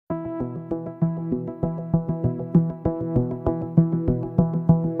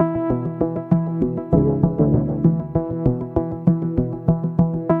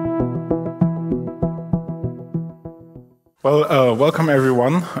Well, welcome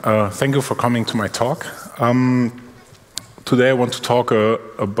everyone. Thank you for coming to my talk. Today I want to talk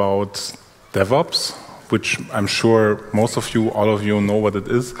about DevOps, which I'm sure most of you, all of you know what it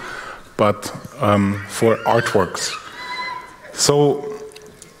is, but for artworks. So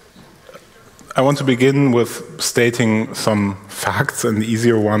I want to begin with stating some facts, and the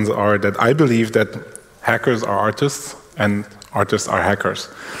easier ones are that I believe that hackers are artists and artists are hackers.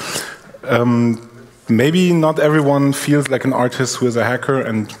 Maybe not everyone feels like an artist who is a hacker,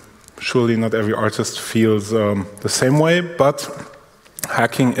 and surely not every artist feels the same way, but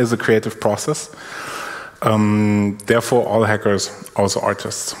hacking is a creative process. Therefore, all hackers are also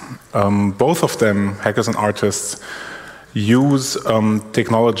artists. Both of them, hackers and artists, use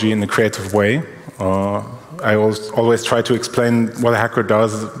technology in a creative way. I always try to explain what a hacker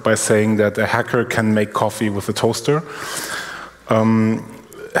does by saying that a hacker can make coffee with a toaster.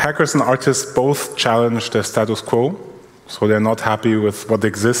 Hackers and artists both challenge the status quo, so they're not happy with what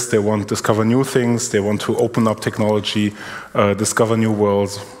exists. They want to discover new things, they want to open up technology, discover new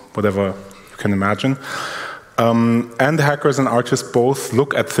worlds, whatever you can imagine. And hackers and artists both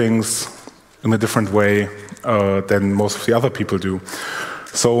look at things in a different way than most of the other people do.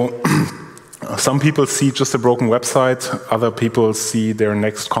 So some people see just a broken website, other people see their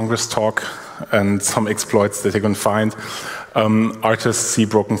next Congress talk and some exploits that they can find. Artists see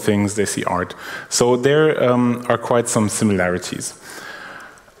broken things, they see art. So there are quite some similarities.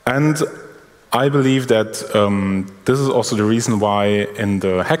 And I believe that this is also the reason why in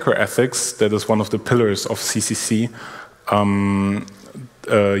the hacker ethics, that is one of the pillars of CCC,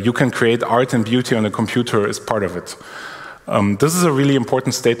 you can create art and beauty on a computer as part of it. This is a really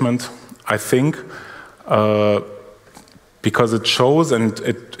important statement, I think, because it shows, and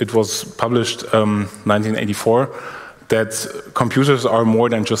it was published 1984, that computers are more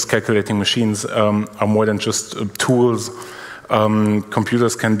than just calculating machines, are more than just tools.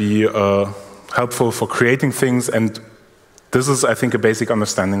 Computers can be helpful for creating things, and this is, I think, a basic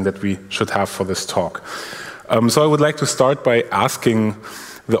understanding that we should have for this talk. So I would like to start by asking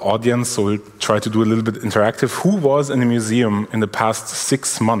the audience, so we'll try to do a little bit interactive, who was in a museum in the past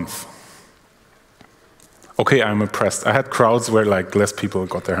 6 months? Okay, I'm impressed. I had crowds where like less people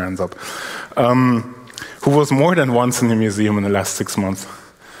got their hands up. Who was more than once in the museum in the last 6 months?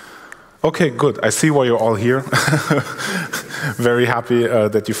 Okay, good. I see why you're all here. Very happy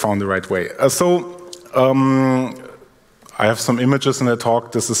that you found the right way. I have some images in the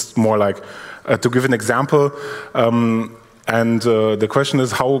talk. This is more like to give an example. The question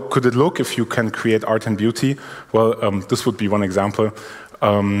is, how could it look if you can create art and beauty? Well, this would be one example.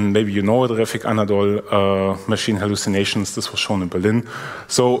 Maybe you know it, Refik Anadol, machine hallucinations. This was shown in Berlin.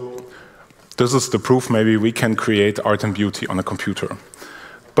 So this is the proof maybe we can create art and beauty on a computer.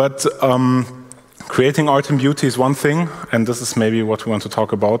 But creating art and beauty is one thing, and this is maybe what we want to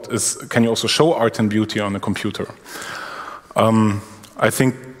talk about, is can you also show art and beauty on a computer? I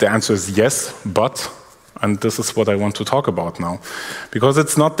think the answer is yes, but, and this is what I want to talk about now, because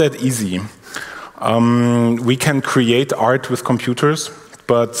it's not that easy. We can create art with computers,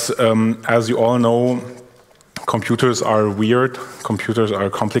 but as you all know, computers are weird, computers are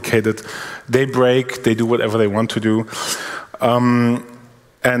complicated, they break, they do whatever they want to do,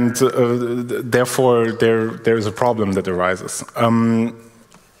 therefore there is a problem that arises.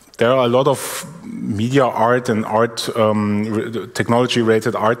 There are a lot of media art and art,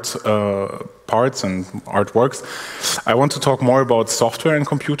 technology-related art parts and artworks. I want to talk more about software and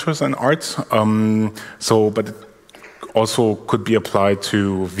computers and art, but it also could be applied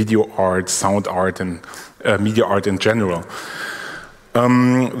to video art, sound art, and media art in general.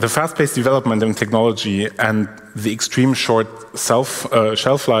 The fast-paced development in technology and the extreme short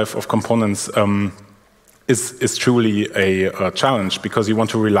shelf life of components is truly a challenge, because you want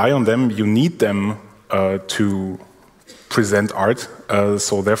to rely on them, you need them to present art,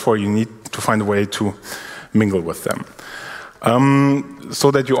 so therefore you need to find a way to mingle with them.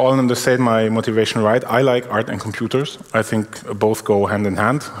 So that you all understand my motivation right, I like art and computers. I think both go hand in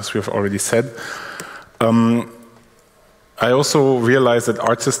hand, as we have already said. I also realize that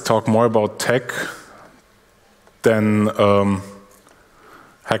artists talk more about tech than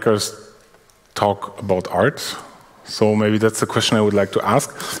hackers talk about art. So maybe that's the question I would like to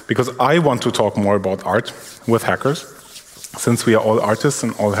ask, because I want to talk more about art with hackers, since we are all artists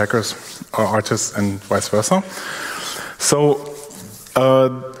and all hackers are artists and vice versa. So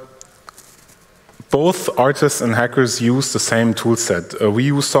both artists and hackers use the same tool set. We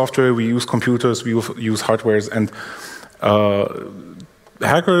use software, we use computers, we use hardwares, and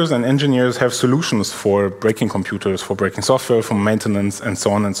hackers and engineers have solutions for breaking computers, for breaking software, for maintenance, and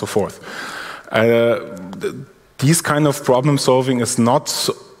so on and so forth. These kind of problem solving is not,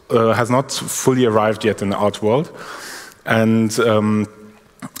 has not fully arrived yet in the art world. And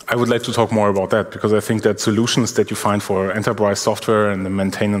I would like to talk more about that, because I think that solutions that you find for enterprise software and the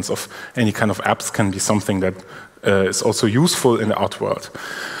maintenance of any kind of apps can be something that is also useful in the art world.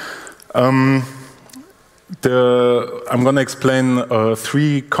 I'm going to explain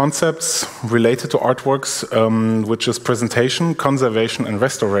 3 concepts related to artworks, which is presentation, conservation, and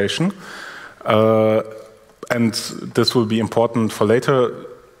restoration. And this will be important for later.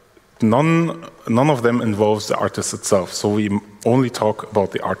 None of them involves the artist itself, so we only talk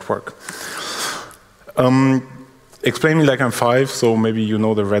about the artwork. Explain me like I'm 5, so maybe you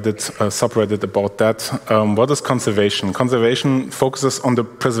know the Reddit subreddit about that. What is conservation? Conservation focuses on the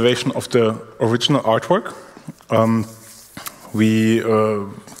preservation of the original artwork.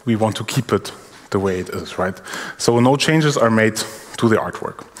 We want to keep it the way it is, right? So no changes are made to the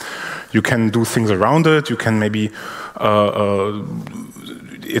artwork. You can do things around it. You can maybe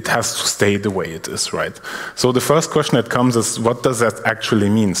it has to stay the way it is, right? So the first question that comes is, what does that actually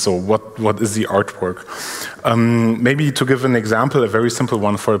mean? So what is the artwork? Maybe to give an example, a very simple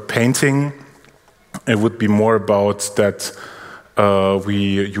one for a painting, it would be more about that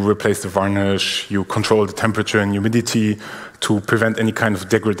you replace the varnish, you control the temperature and humidity to prevent any kind of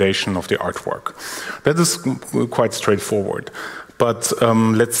degradation of the artwork. That is quite straightforward. But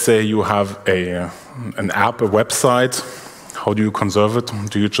let's say you have an app, a website. How do you conserve it?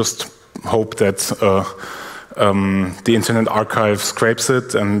 Do you just hope that the Internet Archive scrapes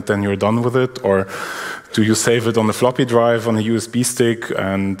it and then you're done with it? Or do you save it on a floppy drive, on a USB stick?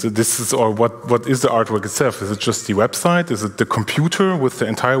 And this is, or what is the artwork itself? Is it just the website? Is it the computer with the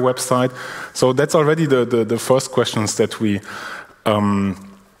entire website? So that's already the first questions that we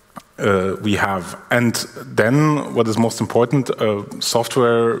have. And then what is most important,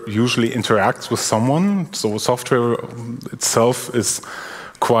 software usually interacts with someone. So software itself is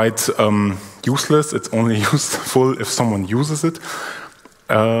quite useless. It's only useful if someone uses it.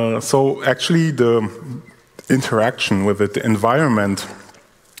 So actually the interaction with it, the environment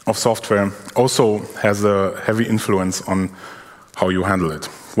of software also has a heavy influence on how you handle it.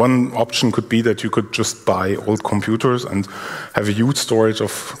 One option could be that you could just buy old computers and have a huge storage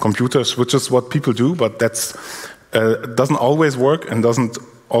of computers, which is what people do, but that's doesn't always work and doesn't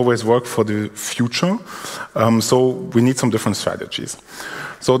always work for the future. So we need some different strategies.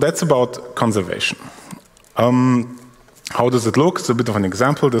 So that's about conservation. How does it look? It's a bit of an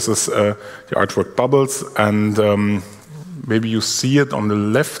example. This is the artwork Bubbles, and maybe you see it on the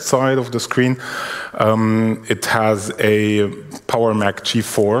left side of the screen. It has a Power Mac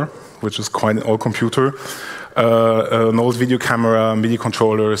G4, which is quite an old computer, an old video camera, MIDI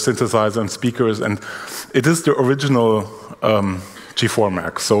controller, synthesizer, and speakers, and it is the original G4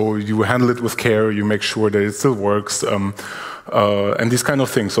 Mac. So you handle it with care, you make sure that it still works, and these kind of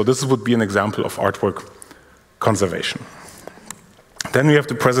things. So this would be an example of artwork conservation. Then we have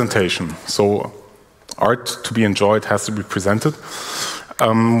the presentation. So art to be enjoyed has to be presented.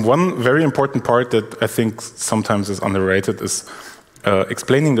 One very important part that I think sometimes is underrated is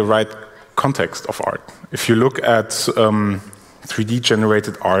explaining the right context of art. If you look at 3D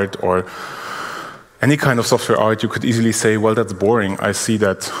generated art or any kind of software art, you could easily say, well, that's boring. I see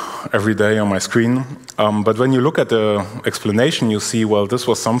that every day on my screen. But when you look at the explanation, you see, well, this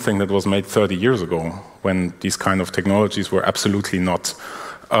was something that was made 30 years ago when these kind of technologies were absolutely not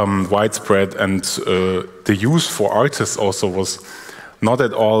widespread, and the use for artists also was not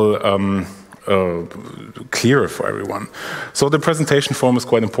at all clear for everyone. So the presentation form is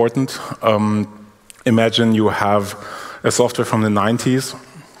quite important. Imagine you have a software from the 90s.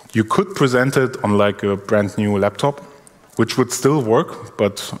 You could present it on like a brand new laptop, which would still work,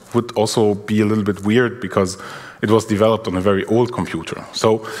 but would also be a little bit weird because it was developed on a very old computer.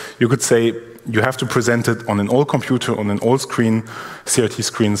 So you could say you have to present it on an old computer, on an old screen, CRT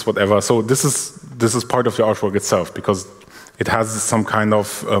screens, whatever. So this is part of the artwork itself, because it has some kind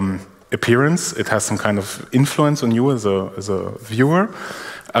of appearance, it has some kind of influence on you as a viewer,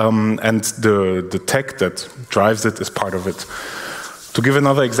 and the tech that drives it is part of it. To give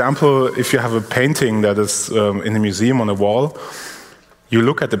another example, if you have a painting that is in a museum on a wall, you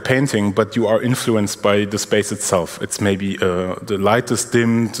look at the painting, but you are influenced by the space itself. It's maybe the light is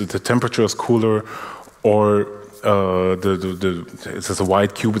dimmed, the temperature is cooler, or it's a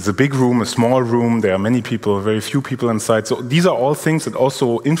white cube. It's a big room, a small room. There are many people, very few people inside. So these are all things that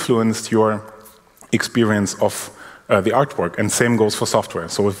also influenced your experience of the artwork, and same goes for software.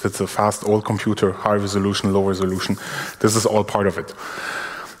 So if it's a fast old computer, high resolution, low resolution, this is all part of it.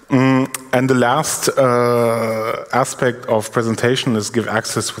 And the last aspect of presentation is give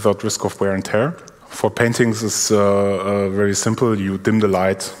access without risk of wear and tear. for paintings is very simple. You dim the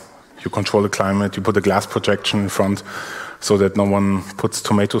light, you control the climate, you put a glass projection in front so that no one puts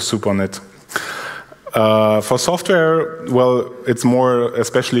tomato soup on it. For software, well, it's more,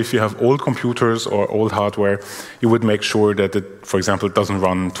 especially if you have old computers or old hardware, you would make sure that it, for example, doesn't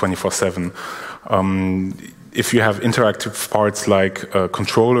run 24/7. If you have interactive parts like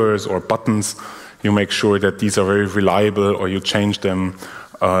controllers or buttons, you make sure that these are very reliable, or you change them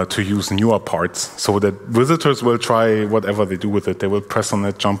to use newer parts, so that visitors will try whatever they do with it. They will press on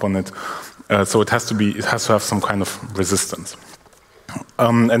it, jump on it. So it has to have some kind of resistance.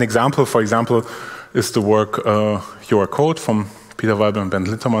 An example, for example, is the work Your Code from Peter Weiber and Ben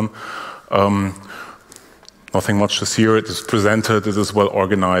Lintermann. Nothing much to see here. It is presented, it is well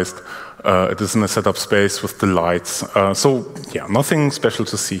organized, it is in a setup space with the lights. So yeah, nothing special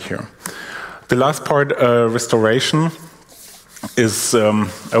to see here. The last part, restoration, is,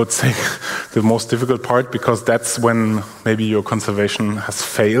 I would say, the most difficult part, because that's when maybe your conservation has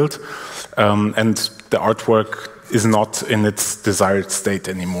failed and the artwork is not in its desired state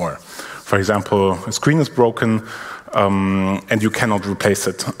anymore. For example, a screen is broken and you cannot replace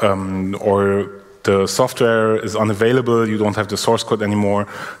it, or the software is unavailable, you don't have the source code anymore,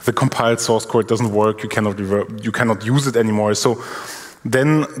 the compiled source code doesn't work, you cannot use it anymore. So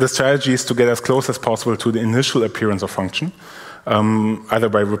then the strategy is to get as close as possible to the initial appearance of function, either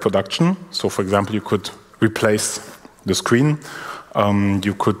by reproduction. So for example, you could replace the screen,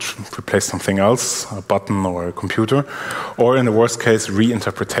 you could replace something else, a button or a computer, or in the worst case,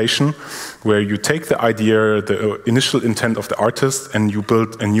 reinterpretation, where you take the idea, the initial intent of the artist, and you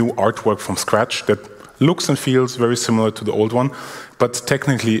build a new artwork from scratch that looks and feels very similar to the old one, but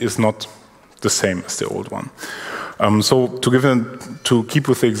technically is not the same as the old one. So to keep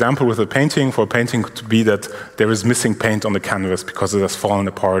with the example with a painting, for a painting to be that there is missing paint on the canvas because it has fallen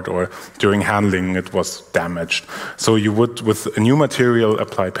apart, or during handling it was damaged. So you would, with a new material,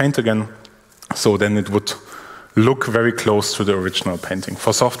 apply paint again, so then it would look very close to the original painting.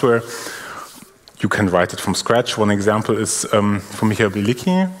 For software, you can write it from scratch. One example is from Michael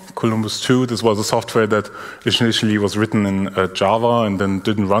Bilicki, Columbus 2. This was a software that initially was written in Java and then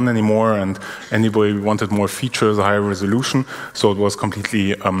didn't run anymore, and anybody wanted more features, a higher resolution, so it was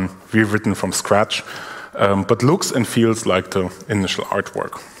completely rewritten from scratch, but looks and feels like the initial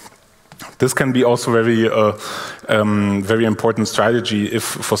artwork. This can be also very important strategy if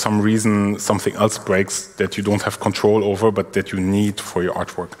for some reason something else breaks that you don't have control over, but that you need for your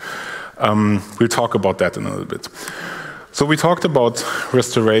artwork. We'll talk about that in a little bit. So we talked about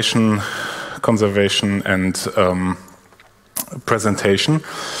restoration, conservation, and presentation.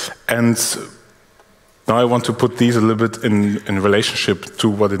 And now I want to put these a little bit in relationship to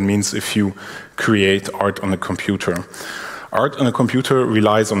what it means if you create art on a computer. Art on a computer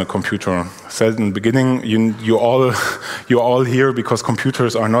relies on a computer. I said in the beginning, you're all here because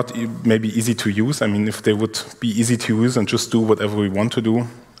computers are not maybe easy to use. I mean, if they would be easy to use and just do whatever we want to do,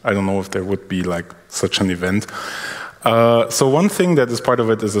 I don't know if there would be like such an event. So one thing that is part of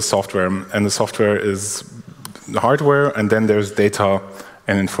it is the software, and the software is the hardware, and then there's data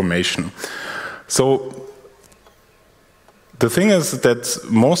and information. So the thing is that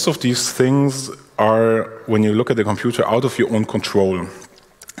most of these things are, when you look at the computer, out of your own control.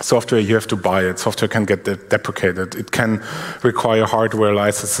 Software, you have to buy it. Software can get deprecated. It can require hardware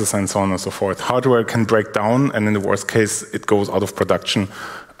licenses and so on and so forth. Hardware can break down, and in the worst case, it goes out of production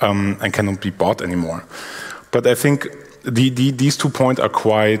and cannot be bought anymore. But I think these 2 points are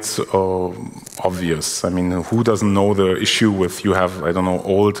quite obvious. I mean, who doesn't know the issue with you have, I don't know,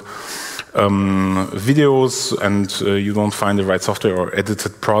 old videos and you don't find the right software, or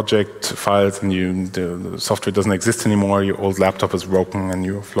edited project files and the software doesn't exist anymore, your old laptop is broken and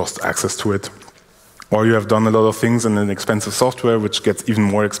you've lost access to it. Or you have done a lot of things in an expensive software which gets even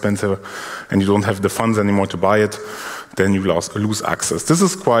more expensive and you don't have the funds anymore to buy it, then you lose access. This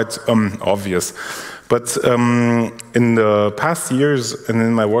is quite obvious. But in the past years and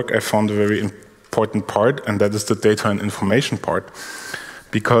in my work I found a very important part, and that is the data and information part.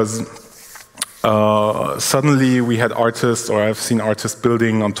 Because suddenly we had artists, or I've seen artists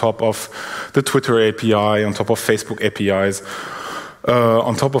building on top of the Twitter API, on top of Facebook APIs,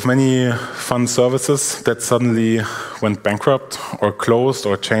 on top of many fun services that suddenly went bankrupt or closed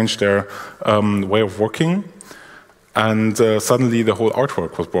or changed their way of working. And suddenly the whole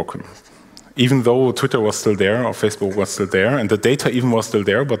artwork was broken. Even though Twitter was still there or Facebook was still there, and the data even was still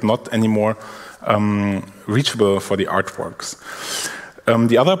there, but not anymore reachable for the artworks.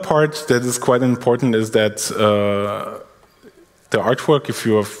 The other part that is quite important is that the artwork, if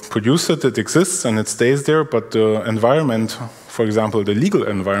you have produced it, it exists and it stays there, but the environment for example, the legal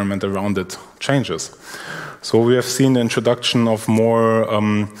environment around it changes. So we have seen the introduction of more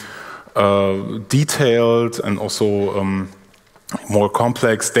detailed and also more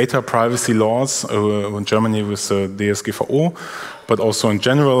complex data privacy laws in Germany with the DSGVO, but also in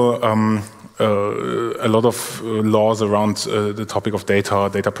general a lot of laws around the topic of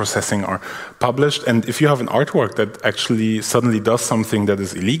data processing are published. And if you have an artwork that actually suddenly does something that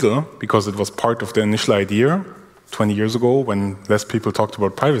is illegal because it was part of the initial idea 20 years ago when less people talked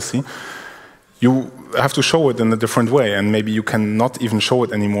about privacy, you have to show it in a different way, and maybe you cannot even show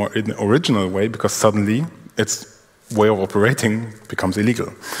it anymore in the original way because suddenly its way of operating becomes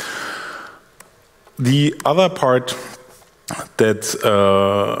illegal. The other part that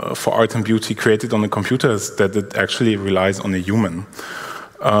for art and beauty created on the computer is that it actually relies on a human.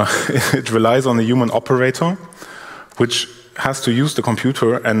 It relies on a human operator, which has to use the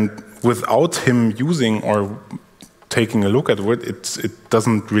computer, and without him using or taking a look at it, it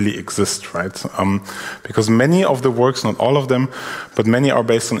doesn't really exist, right? Because many of the works, not all of them, but many are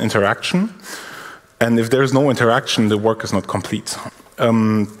based on interaction. And if there is no interaction, the work is not complete.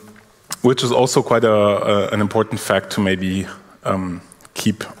 Which is also quite an important fact to maybe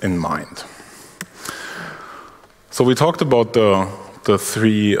keep in mind. So we talked about the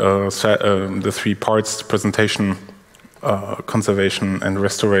three parts: presentation, conservation, and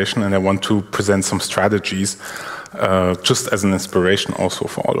restoration. And I want to present some strategies just as an inspiration also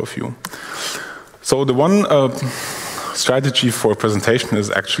for all of you. So the one strategy for presentation is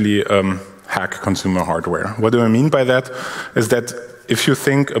actually hack consumer hardware. What do I mean by that? Is that if you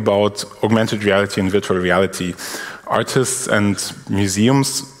think about augmented reality and virtual reality, artists and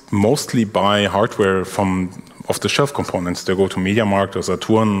museums mostly buy hardware from off-the-shelf components. They go to MediaMarkt or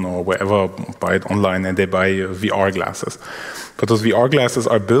Saturn or wherever, buy it online, and they buy VR glasses. But those VR glasses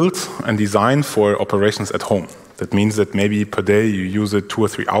are built and designed for operations at home. That means that maybe per day you use it 2 or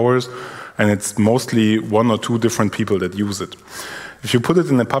 3 hours, and it's mostly 1 or 2 different people that use it. If you put it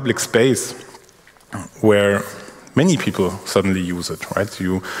in a public space where many people suddenly use it, right?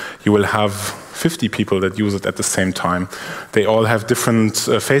 You will have 50 people that use it at the same time. They all have different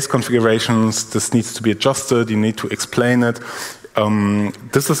face configurations. This needs to be adjusted. You need to explain it.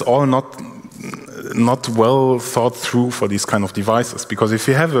 This is all not well thought through for these kind of devices, because if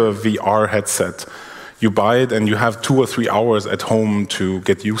you have a VR headset, you buy it and you have 2 or 3 hours at home to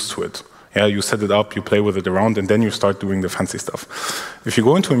get used to it. Yeah, you set it up, you play with it around, and then you start doing the fancy stuff. If you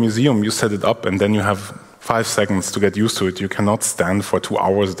go into a museum, you set it up, and then you have 5 seconds to get used to it. You cannot stand for 2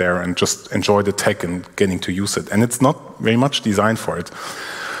 hours there and just enjoy the tech and getting to use it. And it's not very much designed for it.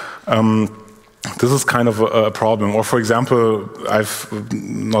 This is kind of a problem. Or for example, I've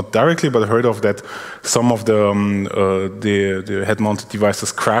not directly, but heard of that some of the head-mounted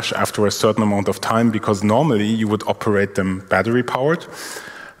devices crash after a certain amount of time, because normally you would operate them battery-powered.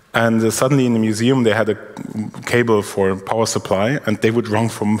 And suddenly in the museum they had a cable for power supply, and they would run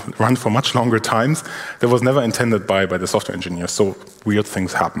for much longer times. That was never intended by the software engineer, so weird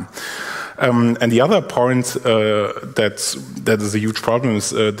things happen. And the other point that is a huge problem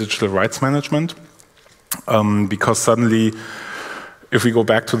is digital rights management, because suddenly, if we go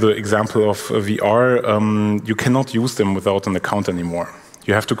back to the example of VR, you cannot use them without an account anymore.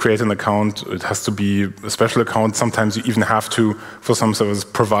 You have to create an account. It has to be a special account. Sometimes you even have to, for some services,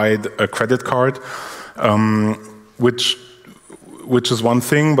 provide a credit card, which is one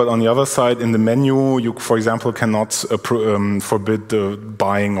thing. But on the other side, in the menu, you, for example, cannot forbid the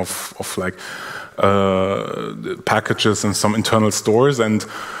buying of like packages in some internal stores. And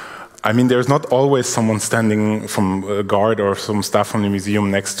I mean, there's not always someone standing from a guard or some staff from the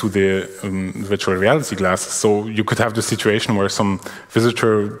museum next to the virtual reality glasses. So you could have the situation where some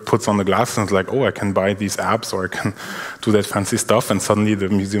visitor puts on the glasses and is like, oh, I can buy these apps or I can do that fancy stuff, and suddenly the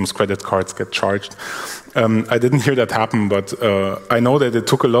museum's credit cards get charged. I didn't hear that happen, but I know that it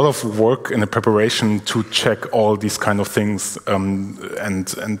took a lot of work in the preparation to check all these kind of things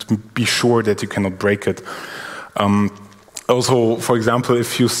and be sure that you cannot break it. Also, for example,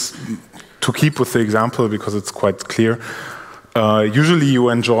 to keep with the example, because it's quite clear, usually you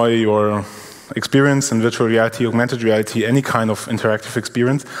enjoy your experience in virtual reality, augmented reality, any kind of interactive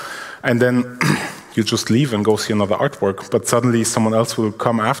experience, and then you just leave and go see another artwork, but suddenly someone else will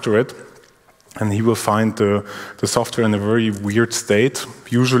come after it, and he will find the software in a very weird state.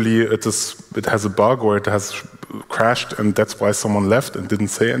 Usually it has a bug or it has crashed, and that's why someone left and didn't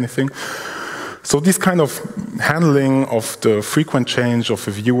say anything. So this kind of handling of the frequent change of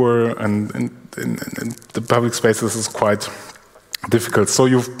a viewer and in the public spaces is quite difficult. So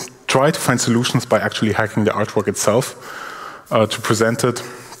you try to find solutions by actually hacking the artwork itself to present it.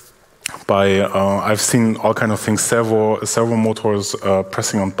 I've seen all kind of things, servo motors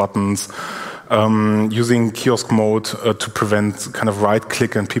pressing on buttons, using kiosk mode to prevent kind of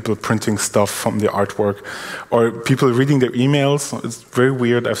right-click and people printing stuff from the artwork, or people reading their emails. It's very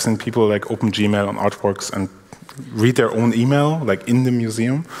weird. I've seen people like open Gmail on artworks and read their own email, like in the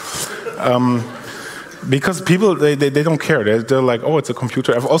museum. Because people, they don't care. They're like, oh, it's a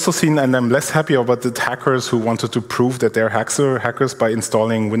computer. I've also seen, and I'm less happy about the hackers who wanted to prove that they're hackers by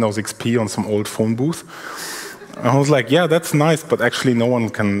installing Windows XP on some old phone booth. I was like, yeah, that's nice, but actually no one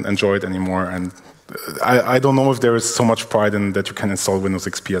can enjoy it anymore. And I don't know if there is so much pride in that you can install Windows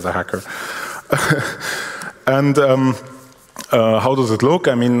XP as a hacker. And how does it look?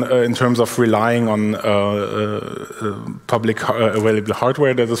 I mean, in terms of relying on public available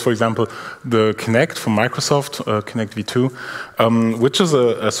hardware, that is, for example, the Kinect from Microsoft, Kinect V2, which is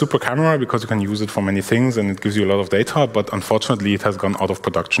a super camera because you can use it for many things and it gives you a lot of data, but unfortunately it has gone out of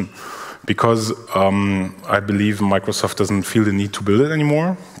production because I believe Microsoft doesn't feel the need to build it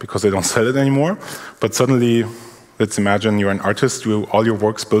anymore because they don't sell it anymore, but suddenly, let's imagine you're an artist, all your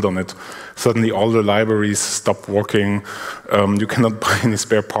work's built on it. Suddenly all the libraries stop working, you cannot buy any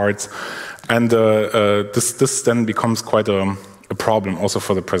spare parts. And this then becomes quite a problem also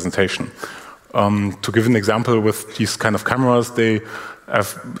for the presentation. To give an example with these kind of cameras,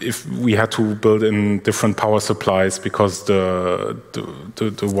 if we had to build in different power supplies because the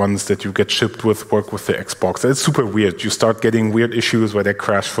ones that you get shipped with work with the Xbox, it's super weird. You start getting weird issues where they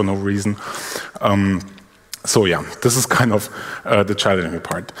crash for no reason. So yeah, this is kind of the challenging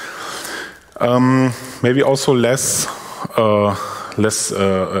part. Maybe also less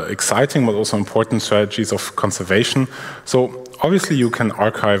exciting, but also important strategies of conservation. So obviously you can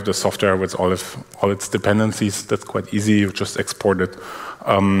archive the software with all its dependencies. That's quite easy. You just export it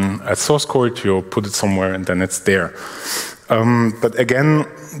as source code, you put it somewhere, and then it's there. But again,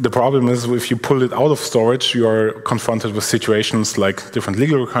 the problem is if you pull it out of storage, you are confronted with situations like different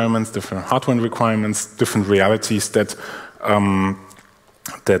legal requirements, different hardware requirements, different realities that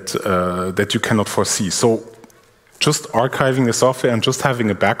you cannot foresee. So just archiving the software and just having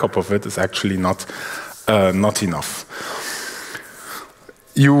a backup of it is actually not enough.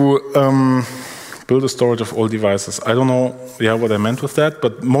 You build a storage of all devices. I don't know what I meant with that,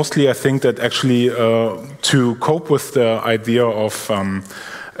 but mostly I think that actually to cope with the idea of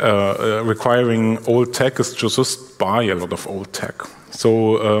requiring old tech is just buy a lot of old tech.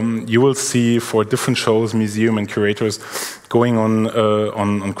 So you will see for different shows, museum and curators going on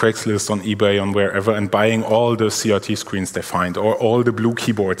Craigslist, on eBay, on wherever, and buying all the CRT screens they find or all the blue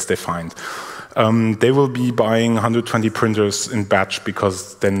keyboards they find. They will be buying 120 printers in batch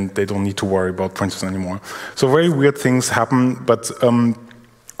because then they don't need to worry about printers anymore. So very weird things happen, but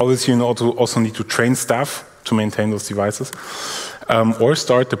obviously you also need to train staff to maintain those devices, or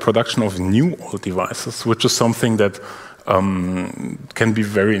start the production of new old devices, which is something that can be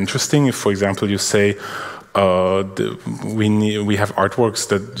very interesting. If, for example, you say we have artworks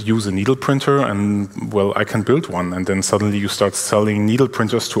that use a needle printer, and well, I can build one, and then suddenly you start selling needle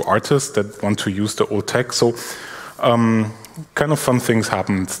printers to artists that want to use the old tech. So kind of fun things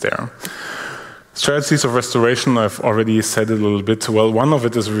happen there. Strategies of restoration, I've already said it a little bit. Well, one of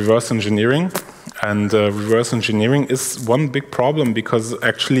it is reverse engineering, and reverse engineering is one big problem because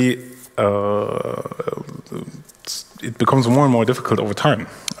actually it becomes more and more difficult over time.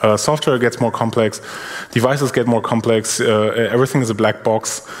 Software gets more complex, devices get more complex, everything is a black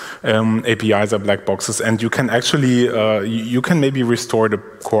box, APIs are black boxes, and you can actually, you can maybe restore the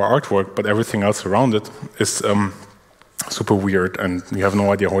core artwork, but everything else around it is super weird, and you have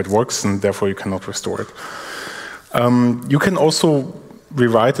no idea how it works, and therefore you cannot restore it. You can also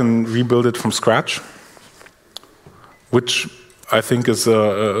rewrite and rebuild it from scratch, which I think is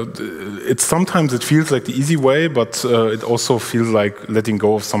sometimes it feels like the easy way, but it also feels like letting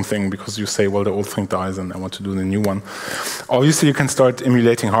go of something because you say, well, the old thing dies and I want to do the new one. Obviously, you can start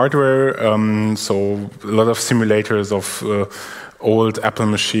emulating hardware. So a lot of simulators of old Apple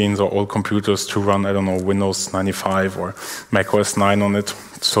machines or old computers to run, I don't know, Windows 95 or Mac OS 9 on it.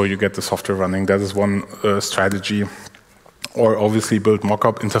 So you get the software running. That is one strategy. Or obviously build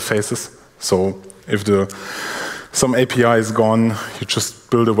mock-up interfaces. So if some API is gone, you just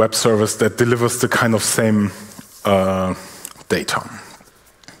build a web service that delivers the kind of same data.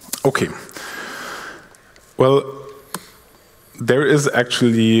 Okay. Well, there is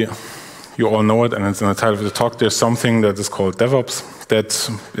actually, you all know it, and it's in the title of the talk, there's something that is called DevOps that,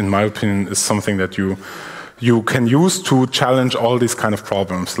 in my opinion, is something that you can use to challenge all these kind of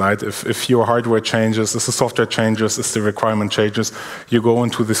problems, right? If your hardware changes, if the software changes, if the requirement changes, you go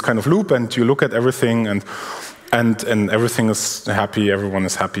into this kind of loop and you look at everything and and everything is happy, everyone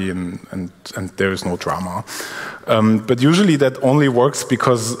is happy, and there is no drama. But usually that only works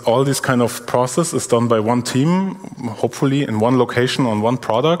because all this kind of process is done by one team, hopefully in one location on one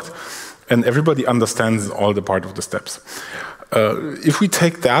product, and everybody understands all the part of the steps. If we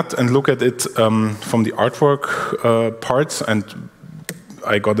take that and look at it from the artwork part, and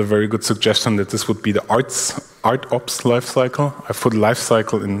I got a very good suggestion that this would be the art ops life cycle. I put life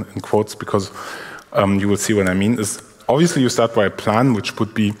cycle in quotes because you will see what I mean. Is obviously you start by a plan, which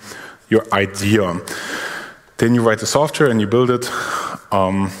would be your idea. Then you write the software and you build it.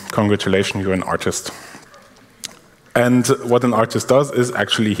 Congratulations, you're an artist. And what an artist does is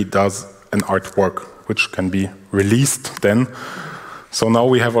actually he does an artwork, which can be released then. So now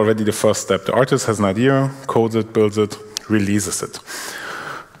we have already the first step. The artist has an idea, codes it, builds it, releases it.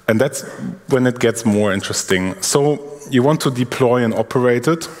 And that's when it gets more interesting. So you want to deploy and operate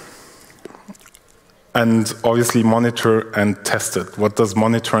it, and obviously monitor and test it. What does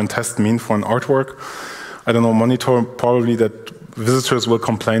monitor and test mean for an artwork? I don't know, monitor probably that visitors will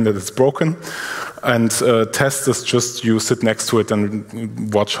complain that it's broken, and test is just you sit next to it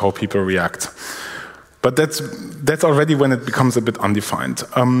and watch how people react. But that's already when it becomes a bit undefined.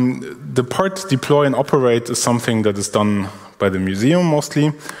 The part deploy and operate is something that is done by the museum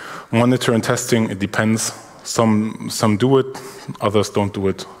mostly. Monitor and testing, it depends. Some do it, others don't do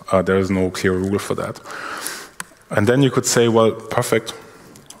it. There is no clear rule for that. And then you could say, well, perfect.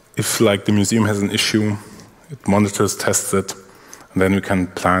 If like the museum has an issue, it monitors, tests it, and then we can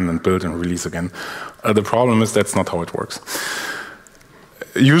plan and build and release again. The problem is that's not how it works.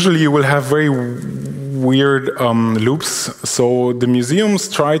 Usually you will have very weird loops. So the museums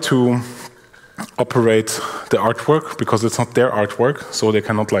try to operate the artwork because it's not their artwork, so they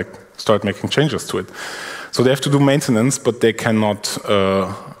cannot like start making changes to it. So they have to do maintenance, but they cannot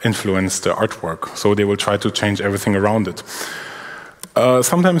influence the artwork. So they will try to change everything around it.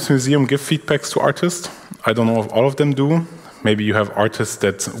 Sometimes museums give feedbacks to artists. I don't know if all of them do. Maybe you have artists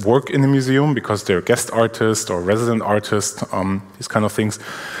that work in the museum because they're guest artists or resident artists, these kind of things.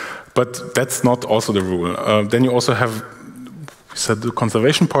 But that's not also the rule. Then you also have the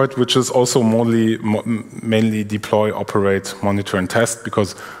conservation part, which is also mainly deploy, operate, monitor, and test,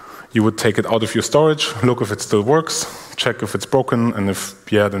 because you would take it out of your storage, look if it still works, check if it's broken, and if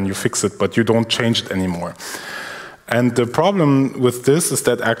yeah, then you fix it, but you don't change it anymore. And the problem with this is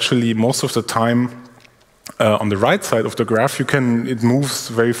that actually most of the time, on the right side of the graph, it moves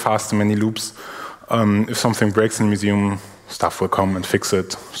very fast in many loops. If something breaks in the museum, staff will come and fix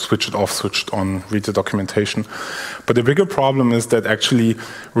it, switch it off, switch it on, read the documentation. But the bigger problem is that actually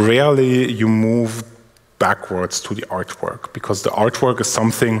rarely you move backwards to the artwork, because the artwork is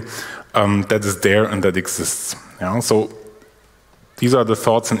something that is there and that exists. Yeah? So these are the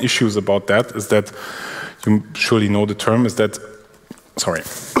thoughts and issues about that, is that you surely know the term, is that, sorry.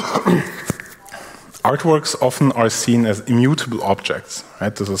 Artworks often are seen as immutable objects.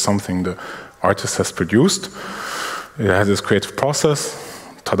 Right? This is something the artist has produced. It has this creative process.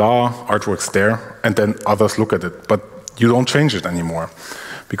 Ta-da, artwork's there, and then others look at it. But you don't change it anymore,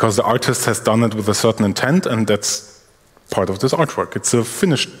 because the artist has done it with a certain intent, and that's part of this artwork. It's a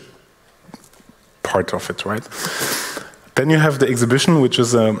finished part of it, right? Then you have the exhibition, which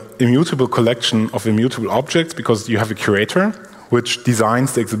is an immutable collection of immutable objects, because you have a curator which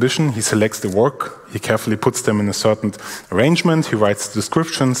designs the exhibition. He selects the work, he carefully puts them in a certain arrangement, he writes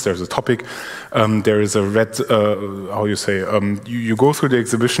descriptions, there's a topic, there is a you go through the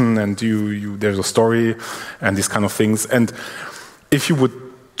exhibition and there's a story and these kind of things. And if you would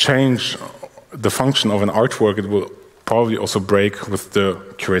change the function of an artwork, it will probably also break with the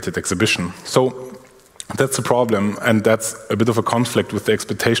curated exhibition. So that's a problem, and that's a bit of a conflict with the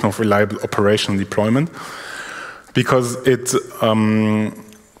expectation of reliable operation and deployment. Because in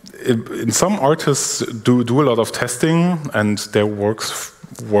some artists do a lot of testing and their works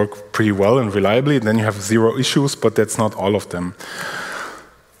work pretty well and reliably, and then you have zero issues, but that's not all of them.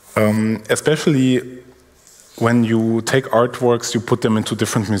 Especially when you take artworks, you put them into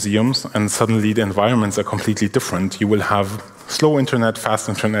different museums, and suddenly the environments are completely different. You will have slow internet, fast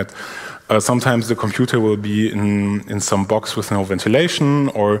internet. Sometimes the computer will be in some box with no ventilation,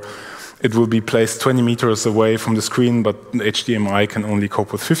 or it will be placed 20 meters away from the screen, but HDMI can only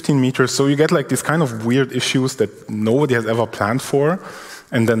cope with 15 meters. So you get like these kind of weird issues that nobody has ever planned for.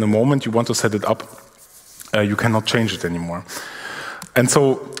 And then the moment you want to set it up, you cannot change it anymore. And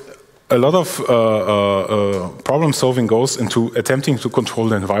so a lot of problem solving goes into attempting to control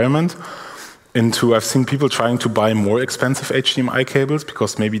the environment. I've seen people trying to buy more expensive HDMI cables,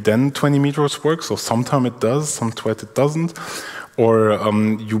 because maybe then 20 meters works, or sometimes it does, sometimes it doesn't. or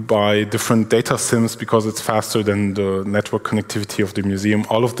you buy different data SIMs because it's faster than the network connectivity of the museum.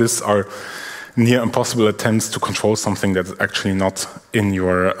 All of this are near impossible attempts to control something that's actually not in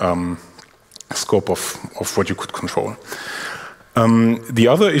your scope of what you could control. The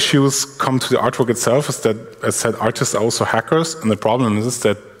other issues come to the artwork itself is that, as said, artists are also hackers, and the problem is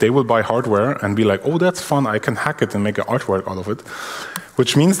that they will buy hardware and be like, oh, that's fun, I can hack it and make an artwork out of it,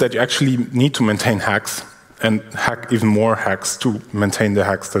 which means that you actually need to maintain hacks and hack even more hacks to maintain the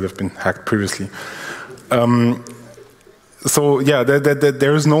hacks that have been hacked previously. So yeah,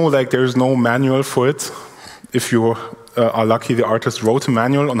 there is no manual for it. If you are lucky, the artist wrote a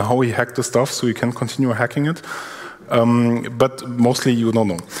manual on how he hacked the stuff, so you can continue hacking it. But mostly you don't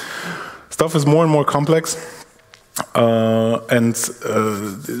know. Stuff is more and more complex and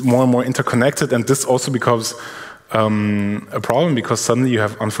more and more interconnected, and this also becomes a problem because suddenly you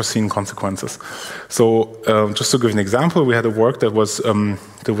have unforeseen consequences. So just to give an example, we had a work that was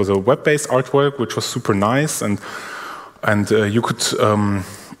there was a web-based artwork which was super nice, and you could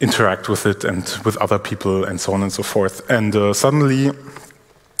interact with it and with other people and so on and so forth. And suddenly,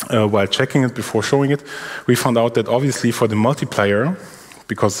 while checking it before showing it, we found out that obviously for the multiplayer,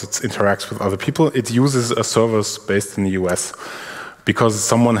 because it interacts with other people, it uses a service based in the US, because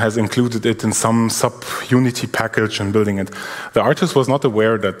someone has included it in some sub-Unity package and building it. The artist was not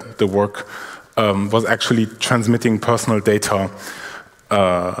aware that the work was actually transmitting personal data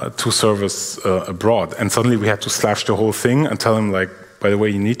to servers abroad. And suddenly we had to slash the whole thing and tell him, like, by the way,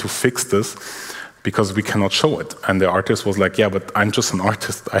 you need to fix this, because we cannot show it. And the artist was like, yeah, but I'm just an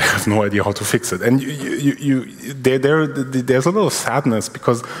artist. I have no idea how to fix it. And there's a little sadness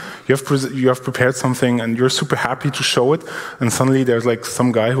because you have prepared something and you're super happy to show it, and suddenly there's like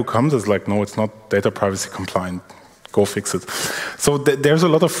some guy who comes and is like, no, it's not data privacy compliant. Go fix it. So there's a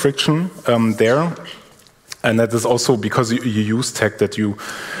lot of friction there. And that is also because you use tech that you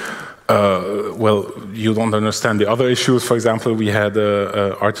you don't understand the other issues. For example, we had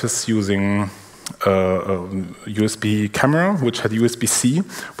artists using USB camera, which had USB-C,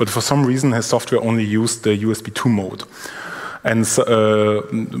 but for some reason his software only used the USB 2 mode. And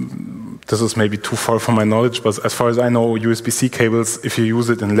this is maybe too far from my knowledge, but as far as I know, USB-C cables, if you use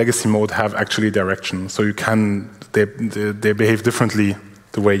it in legacy mode, have actually direction. So you can, they behave differently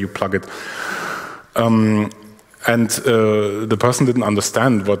the way you plug it. The person didn't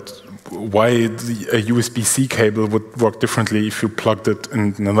understand why a USB-C cable would work differently if you plugged it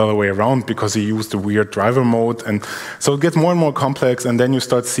in another way around, because he used a weird driver mode. And so it gets more and more complex, and then you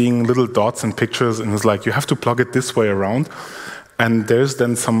start seeing little dots and pictures, and it's like, you have to plug it this way around. And there's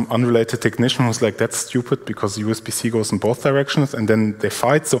then some unrelated technician who's like, that's stupid because USB-C goes in both directions, and then they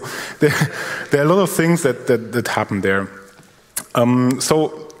fight. So there are a lot of things that happen there.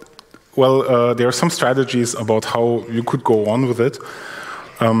 There are some strategies about how you could go on with it.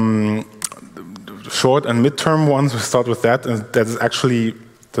 Short and mid-term ones, we start with that, and that is actually,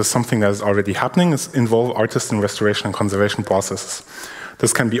 there's something that is already happening, is involve artists in restoration and conservation processes.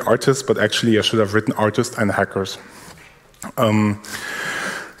 This can be artists, but actually I should have written artists and hackers.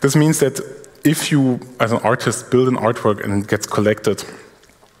 This means that if you, as an artist, build an artwork and it gets collected,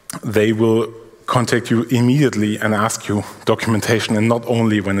 they will contact you immediately and ask you documentation, and not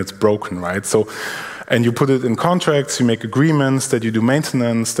only when it's broken, right? So, and you put it in contracts, you make agreements, that you do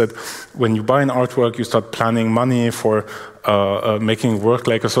maintenance, that when you buy an artwork, you start planning money for making work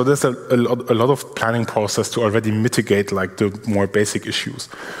later. So there's a lot of planning process to already mitigate like the more basic issues.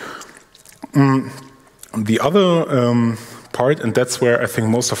 The other part, and that's where I think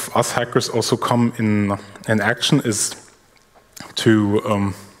most of us hackers also come in action, is to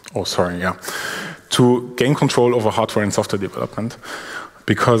to gain control over hardware and software development.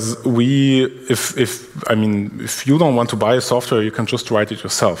 Because if you don't want to buy a software, you can just write it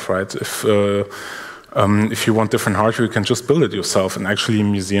yourself, right? If you want different hardware, you can just build it yourself. And actually,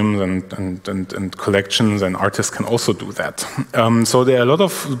 museums and collections and artists can also do that. So there are a lot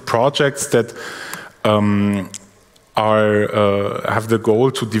of projects that have the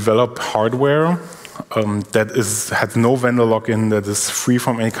goal to develop hardware that has no vendor lock-in, that is free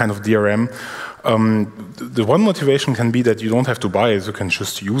from any kind of DRM. The one motivation can be that you don't have to buy it, you can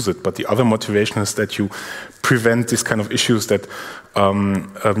just use it. But the other motivation is that you prevent these kind of issues that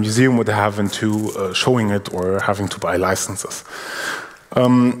a museum would have into showing it or having to buy licenses.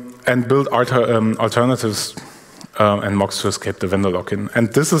 And build alternatives and mocks to escape the vendor lock-in.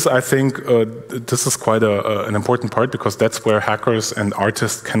 And this is, I think, this is quite an important part, because that's where hackers and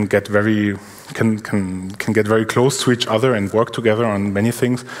artists can get very close to each other and work together on many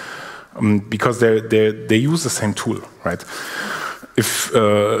things, because they use the same tool, right? if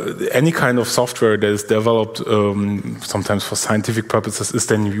any kind of software that is developed sometimes for scientific purposes is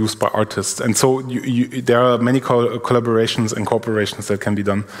then used by artists. And so there are many collaborations and cooperations that can be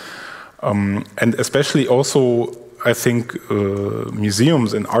done. And especially also, I think,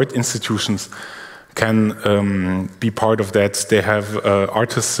 museums and art institutions can be part of that. They have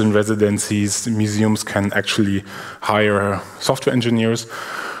artists in residencies. Museums can actually hire software engineers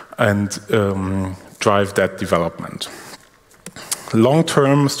and drive that development.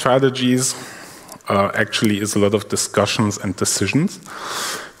 Long-term strategies actually is a lot of discussions and decisions,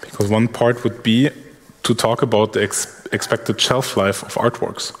 because one part would be to talk about the expected shelf life of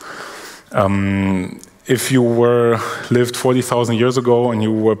artworks. If you lived 40,000 years ago and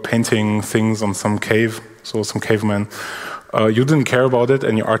you were painting things on some cave, so some caveman, you didn't care about it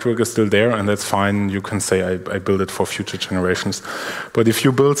and your artwork is still there, and that's fine. You can say, I build it for future generations. But if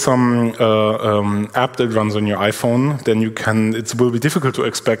you build some app that runs on your iPhone, then it will be difficult to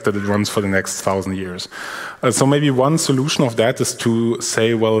expect that it runs for the next 1,000 years. So maybe one solution of that is to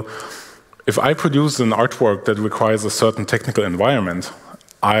say, well, if I produce an artwork that requires a certain technical environment,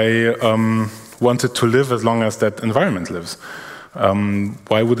 I want it to live as long as that environment lives.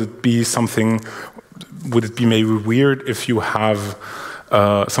 Why would it be something? Would it be maybe weird if you have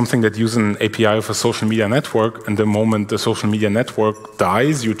something that uses an API of a social media network, and the moment the social media network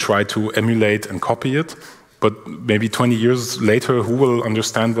dies, you try to emulate and copy it, but maybe 20 years later, who will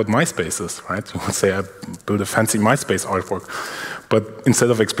understand what MySpace is, right? You would say, I built a fancy MySpace artwork. But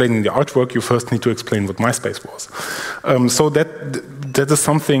instead of explaining the artwork, you first need to explain what MySpace was. So that is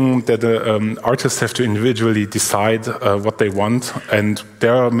something that artists have to individually decide what they want. And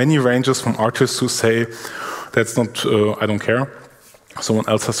there are many ranges from artists who say, that's not, I don't care. Someone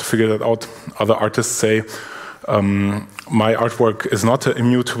else has to figure that out. Other artists say, my artwork is not an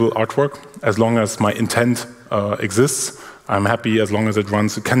immutable artwork. As long as my intent exists, I'm happy as long as it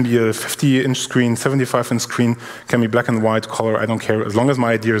runs. It can be a 50-inch screen, 75-inch screen, can be black and white, color, I don't care. As long as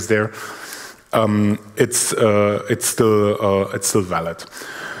my idea is there, it's still valid.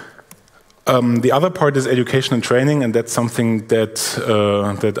 The other part is education and training, and that's something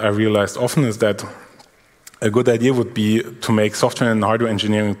that I realized often, is that a good idea would be to make software and hardware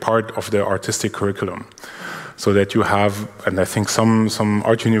engineering part of the artistic curriculum. So that you have, and I think some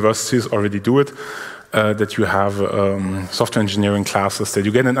art universities already do it, that you have software engineering classes, that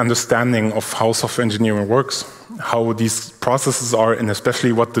you get an understanding of how software engineering works, how these processes are, and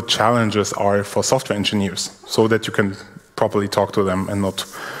especially what the challenges are for software engineers, so that you can properly talk to them and not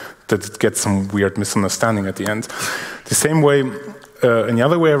that it gets some weird misunderstanding at the end. The same way, and the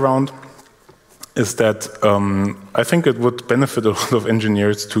other way around, is that I think it would benefit a lot of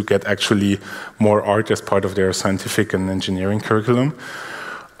engineers to get actually more art as part of their scientific and engineering curriculum.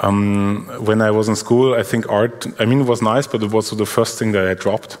 When I was in school, I think art, it was nice, but it was the first thing that I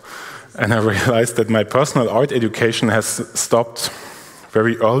dropped. And I realized that my personal art education has stopped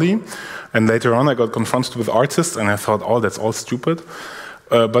very early. And later on, I got confronted with artists, and I thought, oh, that's all stupid.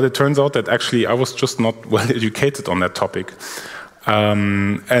 But it turns out that actually I was just not well educated on that topic.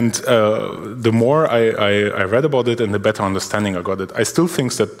 The more I read about it, and the better understanding I got it. I still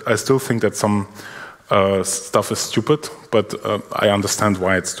think that some stuff is stupid, but I understand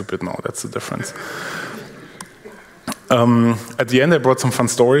why it's stupid now. That's the difference. At the end, I brought some fun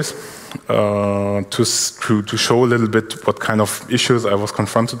stories to show a little bit what kind of issues I was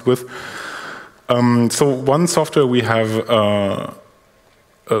confronted with. So one software we have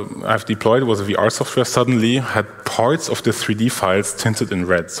I've deployed was a VR software, suddenly had parts of the 3D files tinted in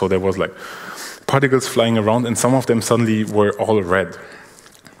red. So there was like particles flying around, and some of them suddenly were all red.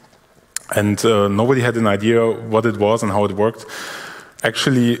 And nobody had an idea what it was and how it worked.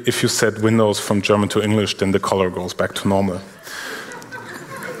 Actually, if you set Windows from German to English, then the color goes back to normal.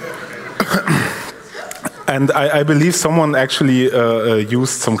 And I believe someone actually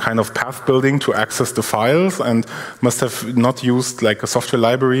used some kind of path building to access the files, and must have not used like a software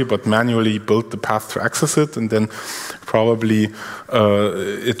library, but manually built the path to access it, and then probably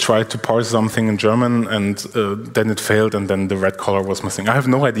it tried to parse something in German, and then it failed, and then the red color was missing. I have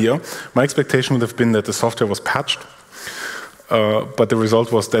no idea. My expectation would have been that the software was patched, but the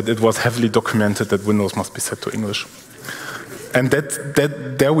result was that it was heavily documented that Windows must be set to English. And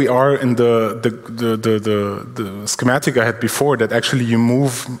there we are in the schematic I had before, that actually you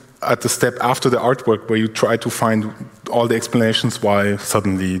move at the step after the artwork, where you try to find all the explanations why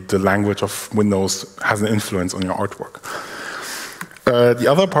suddenly the language of Windows has an influence on your artwork.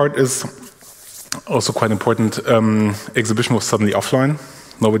 The other part is also quite important. Exhibition was suddenly offline.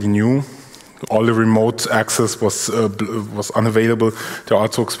 Nobody knew. All the remote access was unavailable. The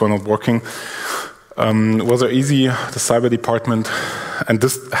artworks were not working. Was it easy? The cyber department, and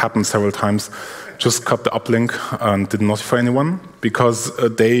this happened several times, just cut the uplink and didn't notify anyone because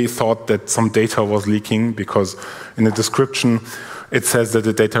they thought that some data was leaking because in the description it says that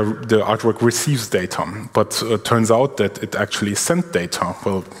the artwork receives data, but turns out that it actually sent data.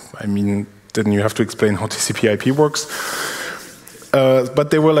 Well, I mean, then you have to explain how TCP/IP works.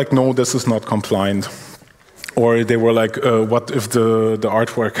 But they were like, no, this is not compliant. Or they were like, what if the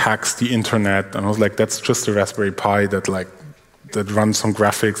artwork hacks the internet? And I was like, that's just a Raspberry Pi that runs some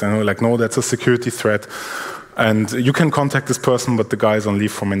graphics. And they were like, no, that's a security threat. And you can contact this person, but the guy is on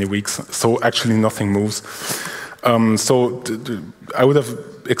leave for many weeks. So actually nothing moves. So I would have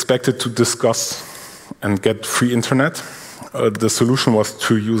expected to discuss and get free internet. The solution was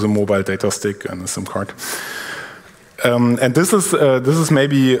to use a mobile data stick and a SIM card. And this is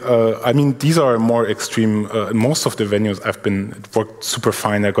maybe, I mean, these are more extreme. Most of the venues I've been, it worked super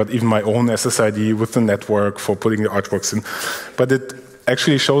fine. I got even my own SSID with the network for putting the artworks in. But it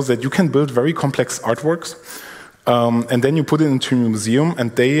actually shows that you can build very complex artworks, and then you put it into a museum,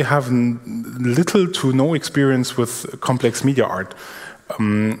 and they have little to no experience with complex media art.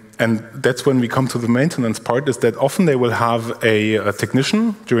 And that's when we come to the maintenance part, is that often they will have a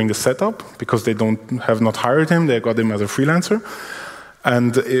technician during the setup because they have not hired him, they got him as a freelancer.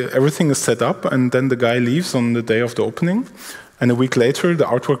 And everything is set up, and then the guy leaves on the day of the opening. And a week later, the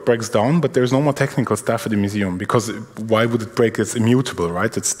artwork breaks down, but there's no more technical staff at the museum because why would it break? It's immutable,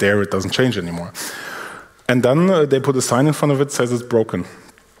 right? It's there, it doesn't change anymore. And then they put a sign in front of it that says it's broken.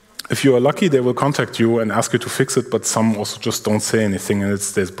 If you are lucky, they will contact you and ask you to fix it, but some also just don't say anything and it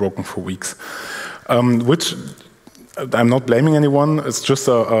stays broken for weeks. Which, I'm not blaming anyone, it's just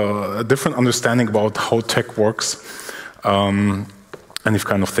a different understanding about how tech works and these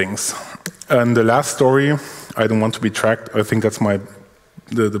kind of things. And the last story, I don't want to be tracked, I think that's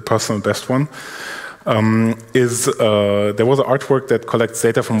the personal best one, is there was an artwork that collects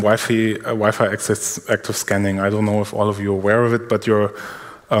data from Wi-Fi access active scanning. I don't know if all of you are aware of it, but your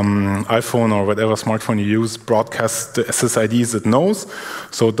iPhone or whatever smartphone you use broadcasts the SSIDs it knows,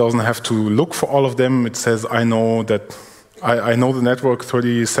 so it doesn't have to look for all of them. It says, I know that I know the network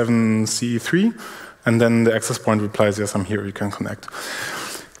 37C3, and then the access point replies, yes, I'm here, you can connect.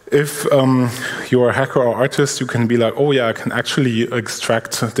 If you're a hacker or artist, you can be like, oh yeah, I can actually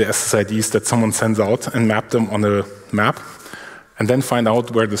extract the SSIDs that someone sends out and map them on a map, and then find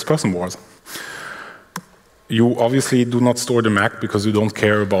out where this person was. You obviously do not store the Mac because you don't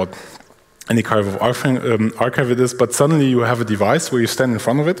care about any kind of archive it is, but suddenly you have a device where you stand in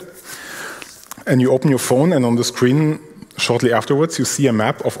front of it, and you open your phone, and on the screen, shortly afterwards, you see a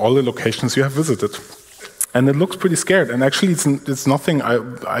map of all the locations you have visited. And it looks pretty scared, and actually it's nothing,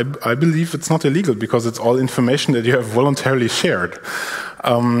 I believe it's not illegal, because it's all information that you have voluntarily shared.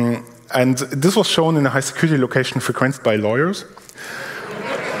 And this was shown in a high security location frequented by lawyers.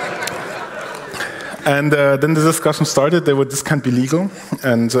 And then the discussion started, this can't be legal.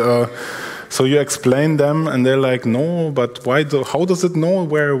 And so you explain them, and they're like, no, but why? How does it know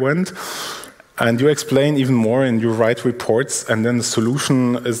where it went? And you explain even more, and you write reports, and then the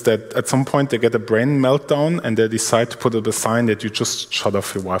solution is that at some point they get a brain meltdown, and they decide to put up a sign that you just shut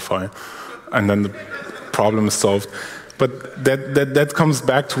off your Wi-Fi. And then the problem is solved. But that comes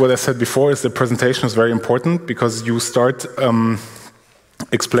back to what I said before, is the presentation is very important, because you start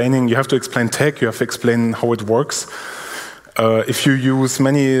explaining, you have to explain tech, you have to explain how it works. If you use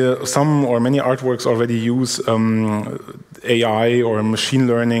some or many artworks already use AI or machine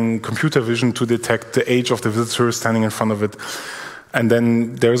learning, computer vision to detect the age of the visitor standing in front of it. And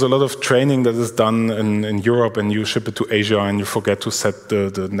then there's a lot of training that is done in Europe, and you ship it to Asia, and you forget to set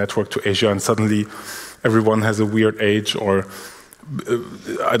the network to Asia, and suddenly everyone has a weird age, or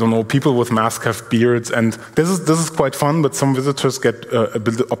I don't know, people with masks have beards, and this is quite fun, but some visitors get a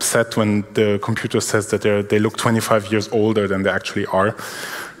bit upset when the computer says that they look 25 years older than they actually are.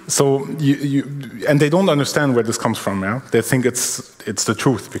 So and they don't understand where this comes from. Yeah, they think it's the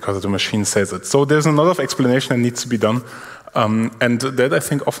truth because the machine says it. So there's a lot of explanation that needs to be done, and that I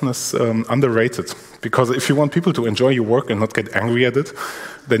think often is underrated, because if you want people to enjoy your work and not get angry at it,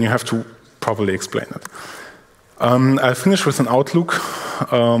 then you have to properly explain it. I'll finish with an outlook.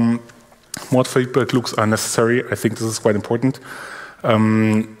 More feedback loops are necessary. I think this is quite important.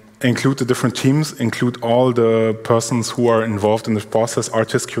 Include the different teams, include all the persons who are involved in this process,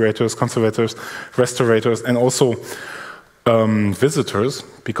 artists, curators, conservators, restaurators, and also visitors,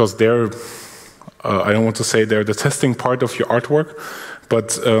 because they're, I don't want to say they're the testing part of your artwork,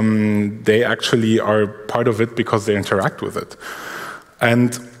 but they actually are part of it because they interact with it.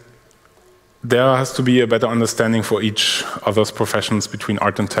 And there has to be a better understanding for each other's professions between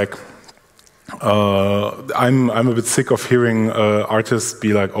art and tech. I'm a bit sick of hearing artists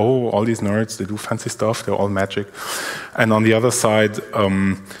be like, oh, all these nerds, they do fancy stuff, they're all magic. And on the other side,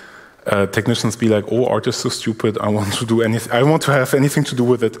 technicians be like, oh, art is so stupid, I want to do anything, I want to have anything to do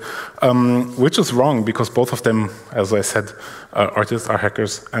with it. Which is wrong, because both of them, as I said, artists are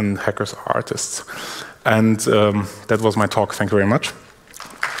hackers and hackers are artists. And that was my talk. Thank you very much.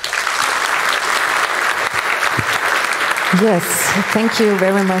 Yes, thank you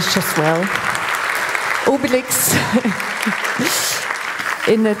very much as well. Obelix,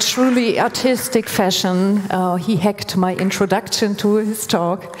 in a truly artistic fashion, he hacked my introduction to his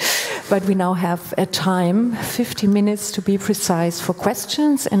talk. But we now have a time, 50 minutes to be precise, for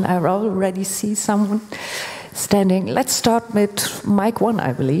questions, and I already see someone standing. Let's start with mic 1,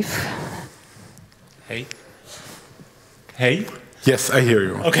 I believe. Hey. Hey? Yes, I hear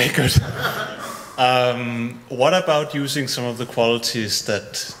you. Okay, good. What about using some of the qualities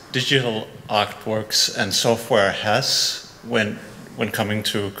that digital artworks and software has when coming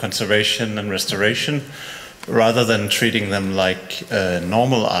to conservation and restoration, rather than treating them like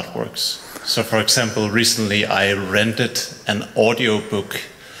normal artworks? So, for example, recently I rented an audiobook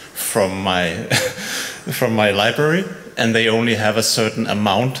from my from my library, and they only have a certain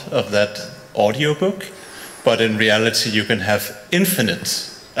amount of that audiobook, but in reality you can have infinite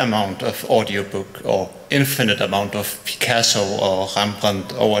amount of audiobook or infinite amount of Picasso or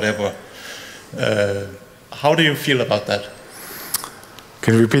Rembrandt or whatever. How do you feel about that?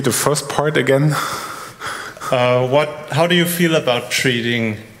 Can you repeat the first part again? How do you feel about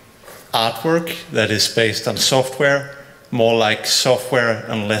treating artwork that is based on software more like software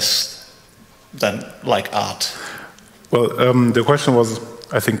and less than like art? Well, the question was,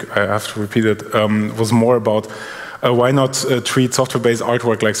 I think I have to repeat it, was more about why not treat software-based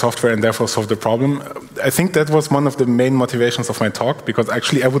artwork like software and therefore solve the problem? I think that was one of the main motivations of my talk, because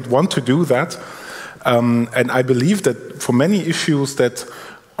actually I would want to do that. And I believe that for many issues that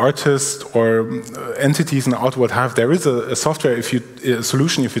artists or entities in the art world have, there is a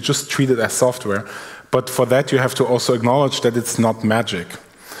solution if you just treat it as software. But for that you have to also acknowledge that it's not magic.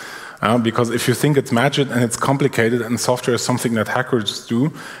 Because if you think it's magic and it's complicated and software is something that hackers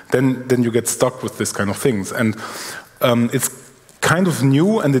do, then you get stuck with this kind of things. And it's kind of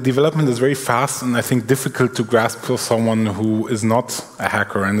new, and the development is very fast, and I think difficult to grasp for someone who is not a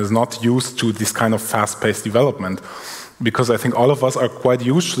hacker and is not used to this kind of fast-paced development. Because I think all of us are quite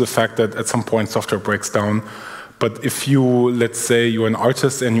used to the fact that at some point software breaks down. But if you, let's say you're an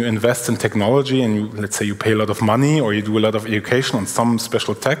artist and you invest in technology and let's say you pay a lot of money or you do a lot of education on some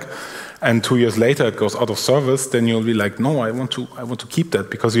special tech, and 2 years later it goes out of service, then you'll be like, no, I want to keep that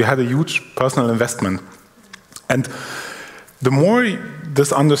because you had a huge personal investment. And the more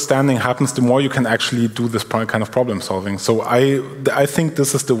this understanding happens, the more you can actually do this kind of problem solving. So I think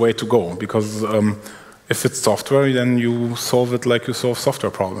this is the way to go, because if it's software, then you solve it like you solve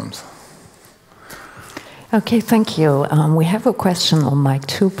software problems. Okay, thank you. We have a question on mic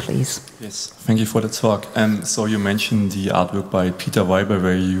 2, please. Yes, thank you for the talk. So you mentioned the artwork by Peter Weber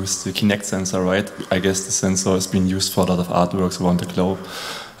where you used the Kinect sensor, right? I guess the sensor has been used for a lot of artworks around the globe.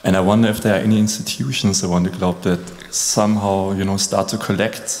 And I wonder if there are any institutions around the globe that somehow, start to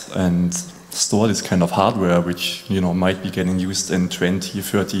collect and store this kind of hardware, which, might be getting used in 20,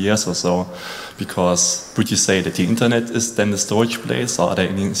 30 years or so. Because would you say that the internet is then the storage place, or are there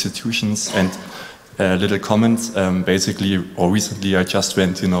any institutions? And a little comment, basically, or recently I just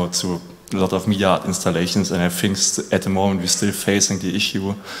went, to a lot of media art installations, and I think at the moment we're still facing the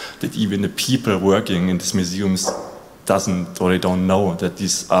issue that even the people working in these museums they don't know that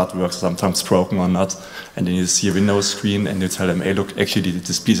these artworks are sometimes broken or not, and then you see a window screen and you tell them, hey, look, actually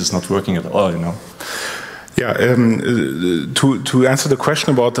this piece is not working at all, Yeah, to answer the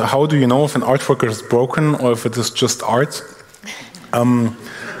question about how do you know if an artwork is broken or if it is just art,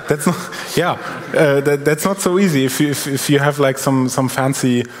 that's not, that's not so easy. If you have like some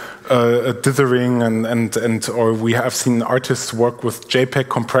fancy dithering and or we have seen artists work with JPEG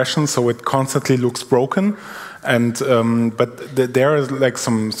compression, so it constantly looks broken. And but there are like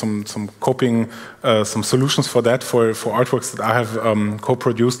some coping some solutions for that for artworks that I have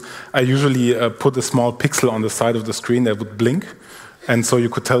co-produced. I usually put a small pixel on the side of the screen that would blink. And so you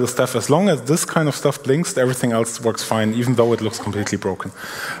could tell the staff, as long as this kind of stuff blinks, everything else works fine, even though it looks completely broken.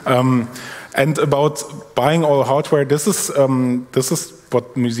 And about buying all hardware, this is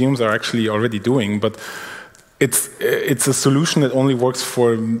what museums are actually already doing, but it's a solution that only works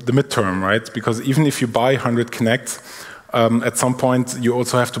for the midterm, right? Because even if you buy 100 Kinects, at some point you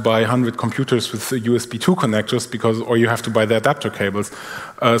also have to buy 100 computers with USB 2 connectors, or you have to buy the adapter cables.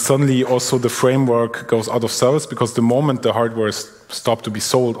 Suddenly also the framework goes out of service, because the moment the hardware is stop to be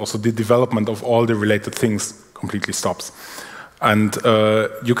sold, also the development of all the related things completely stops. And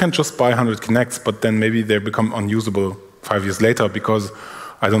you can just buy 100 Kinects, but then maybe they become unusable 5 years later because,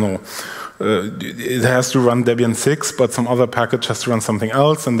 I don't know, it has to run Debian 6, but some other package has to run something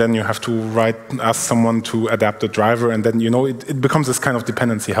else, and then you have to ask someone to adapt the driver, and then, you know, it becomes this kind of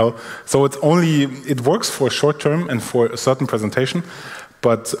dependency hell. So it works for short term and for a certain presentation,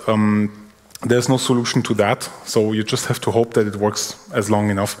 but there's no solution to that. So you just have to hope that it works as long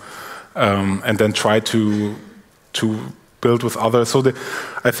enough, and then try to build with others. So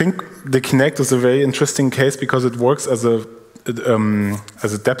I think the Kinect is a very interesting case because it works as a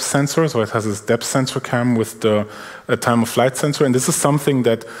depth sensor, so it has this depth sensor cam with the time of flight sensor, and this is something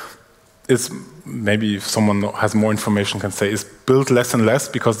that is, maybe if someone has more information can say, is built less and less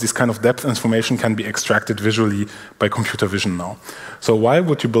because this kind of depth information can be extracted visually by computer vision now. So why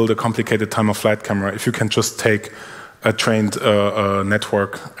would you build a complicated time of flight camera if you can just take a trained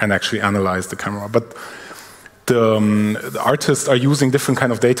network and actually analyze the camera? But the artists are using different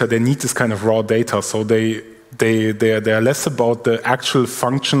kind of data. They need this kind of raw data, so they are less about the actual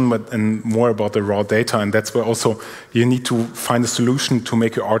function and more about the raw data, and that's where also you need to find a solution to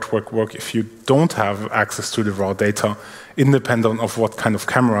make your artwork work if you don't have access to the raw data, independent of what kind of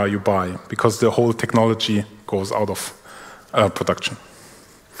camera you buy, because the whole technology goes out of production.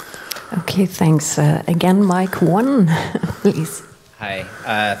 Okay, thanks. Again, Mike 1, please. Hi,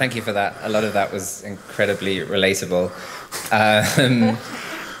 thank you for that. A lot of that was incredibly relatable.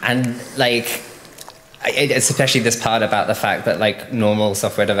 And like, it's especially this part about the fact that like normal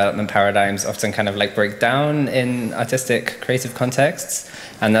software development paradigms often kind of like break down in artistic creative contexts,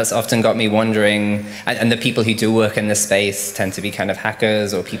 and that's often got me wondering, and the people who do work in this space tend to be kind of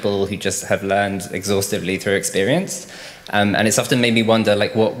hackers or people who just have learned exhaustively through experience, and it's often made me wonder,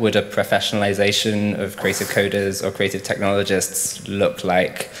 like, what would a professionalization of creative coders or creative technologists look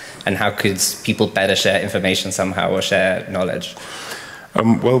like, and how could people better share information somehow or share knowledge?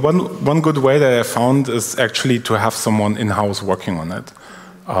 Well, one good way that I found is actually to have someone in-house working on it.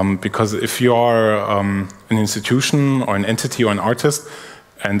 Because if you are an institution or an entity or an artist,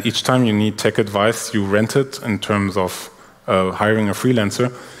 and each time you need tech advice, you rent it in terms of hiring a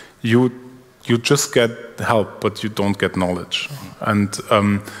freelancer, you just get help, but you don't get knowledge. And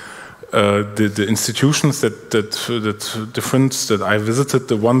the institutions that I visited,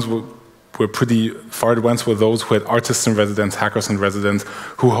 the ones were pretty far advanced were those who had artists in residence, hackers in residence,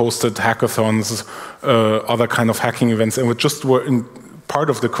 who hosted hackathons, other kind of hacking events, and just were part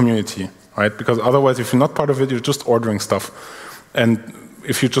of the community, right? Because otherwise, if you're not part of it, you're just ordering stuff. And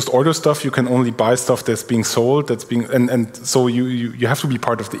if you just order stuff, you can only buy stuff that's being sold, and so you have to be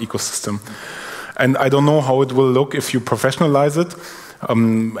part of the ecosystem. And I don't know how it will look if you professionalize it.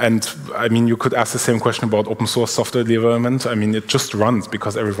 And I mean, you could ask the same question about open source software development. I mean, it just runs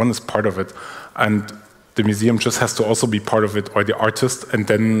because everyone is part of it. And the museum just has to also be part of it, or the artist. And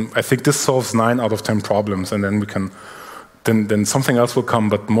then I think this solves 9 out of 10 problems. And then we can, then something else will come.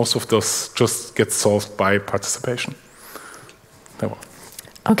 But most of those just get solved by participation.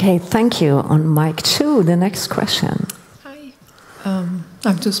 Okay, thank you. On mic 2, the next question. Hi.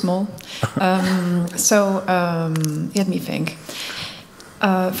 I'm too small. Let me think.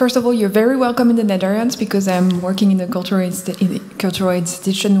 First of all, you're very welcome in the Netherlands because I'm working in the cultural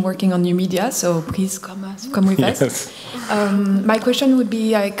institution working on new media, so please come with yes. us. My question would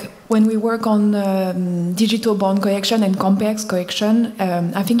be, like, when we work on digital bond collection and complex collection,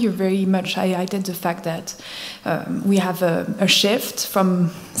 I think you very much highlighted the fact that we have a shift from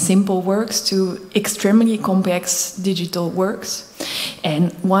simple works to extremely complex digital works.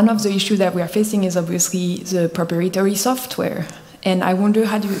 And one of the issues that we are facing is obviously the proprietary software. And I wonder,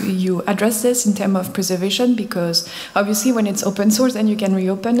 how do you address this in terms of preservation? Because obviously when it's open source, then you can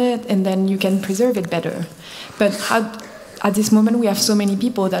reopen it and then you can preserve it better. But at this moment, we have so many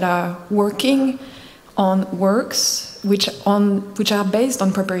people that are working on works which are based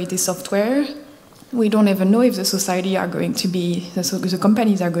on proprietary software. We don't even know if the society are going to be, the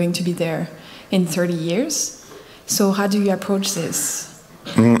companies are going to be there in 30 years. So how do you approach this?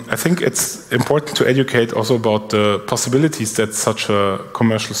 I think it's important to educate also about the possibilities that such a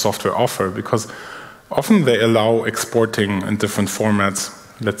commercial software offer, because often they allow exporting in different formats.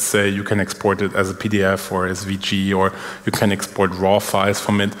 Let's say you can export it as a PDF or as VG, or you can export raw files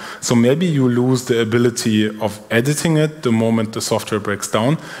from it. So maybe you lose the ability of editing it the moment the software breaks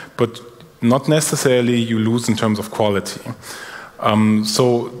down, but not necessarily you lose in terms of quality.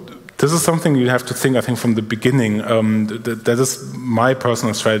 So this is something you have to think, I think, from the beginning. That is my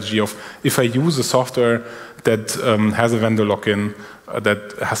personal strategy of, if I use a software that has a vendor lock-in,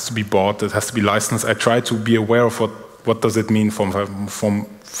 that has to be bought, that has to be licensed, I try to be aware of what what does it mean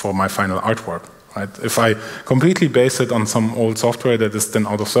for my final artwork, right? If I completely base it on some old software that is then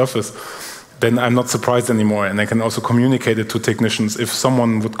out of service, then I'm not surprised anymore, and I can also communicate it to technicians. If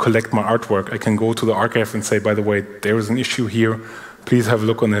someone would collect my artwork, I can go to the archive and say, by the way, there is an issue here, please have a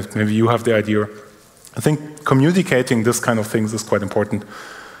look on it, maybe you have the idea. I think communicating this kind of things is quite important,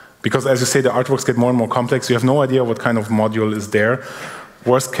 because as you say, the artworks get more and more complex, you have no idea what kind of module is there.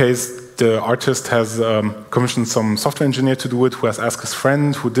 Worst case, the artist has commissioned some software engineer to do it, who has asked his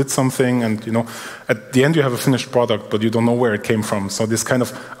friend who did something, and at the end you have a finished product, but you don't know where it came from. So this kind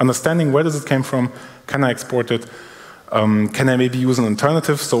of understanding, where does it came from? Can I export it? Can I maybe use an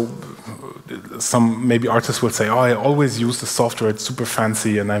alternative? So some maybe artists will say, oh, I always use the software, it's super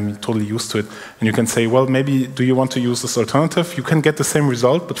fancy and I'm totally used to it. And you can say, well, maybe do you want to use this alternative? You can get the same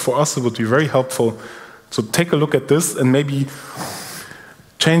result, but for us it would be very helpful. So take a look at this and maybe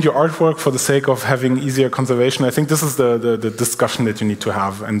change your artwork for the sake of having easier conservation. I think this is the discussion that you need to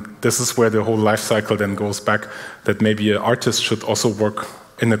have, and this is where the whole life cycle then goes back, that maybe an artist should also work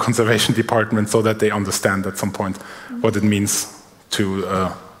in the conservation department so that they understand at some point what it means to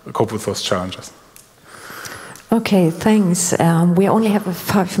cope with those challenges. Okay, thanks. We only have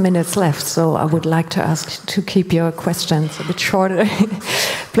 5 minutes left, so I would like to ask to keep your questions a bit shorter.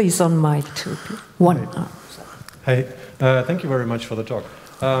 Please, on mic two. One. Hey, thank you very much for the talk.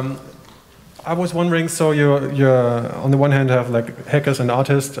 I was wondering, so you're on the one hand have like hackers and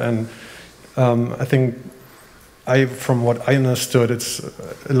artists, and I think from what I understood, it's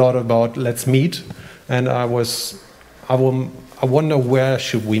a lot about let's meet, and I wonder where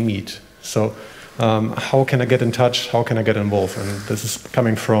should we meet. So how can I get in touch? How can I get involved? And this is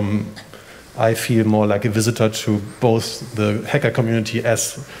coming from, I feel more like a visitor to both the hacker community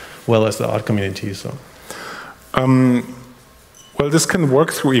as well as the art community. So. Well, this can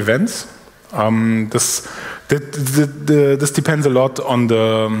work through events. This depends a lot on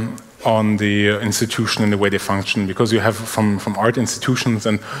the institution and the way they function, because you have from art institutions,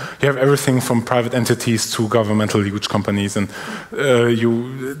 and you have everything from private entities to governmental huge companies, and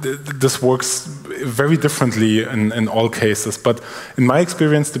this works very differently in all cases. But in my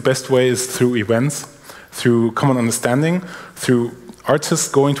experience, the best way is through events, through common understanding, through artists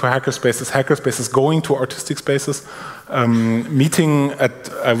going to hackerspaces going to artistic spaces, meeting at,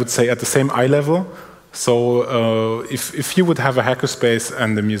 I would say, at the same eye level. So if you would have a hackerspace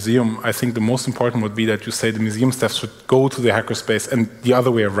and a museum, I think the most important would be that you say the museum staff should go to the hackerspace and the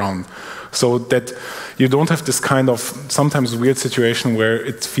other way around. So that you don't have this kind of sometimes weird situation where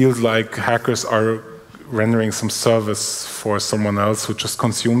it feels like hackers are rendering some service for someone else who just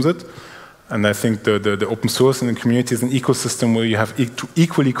consumes it. And I think the open source in the community is an ecosystem where you have to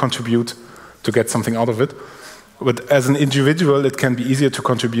equally contribute to get something out of it. But as an individual, it can be easier to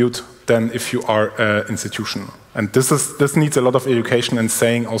contribute than if you are an institution. And this needs a lot of education, and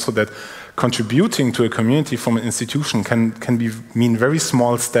saying also that contributing to a community from an institution can mean very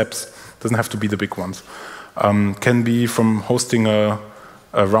small steps. Doesn't have to be the big ones. Can be from hosting a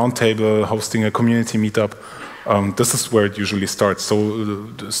roundtable, hosting a community meetup. This is where it usually starts. So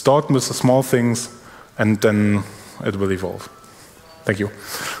start with the small things, and then it will evolve. Thank you.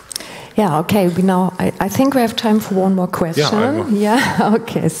 Yeah, okay, I think we have time for one more question. Yeah,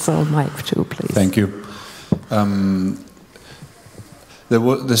 okay, so Mike too, please. Thank you.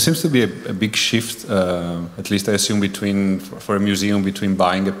 There seems to be a big shift, at least I assume, for a museum, between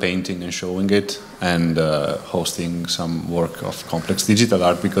buying a painting and showing it and hosting some work of complex digital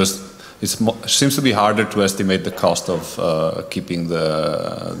art, because it seems to be harder to estimate the cost of keeping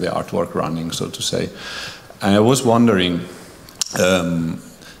the artwork running, so to say. And I was wondering,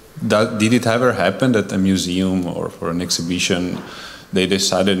 did it ever happen that a museum or for an exhibition they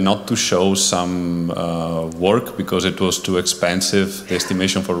decided not to show some work because it was too expensive, the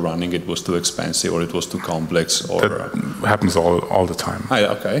estimation for running it was too expensive, or it was too complex? Or that happens all the time.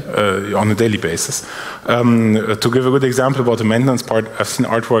 Okay. On a daily basis. To give a good example about the maintenance part, I've seen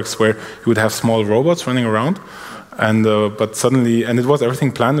artworks where you would have small robots running around, and but suddenly, and it was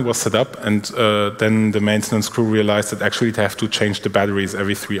everything planned, it was set up, and then the maintenance crew realized that actually they have to change the batteries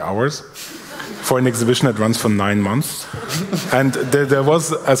every 3 hours for an exhibition that runs for 9 months. And there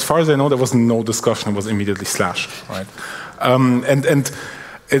was, as far as I know, there was no discussion, it was immediately slashed, right?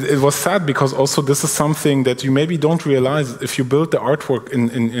 It was sad, because also this is something that you maybe don't realize if you build the artwork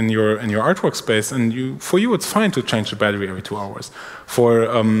in your artwork space, and for you it's fine to change the battery every 2 hours.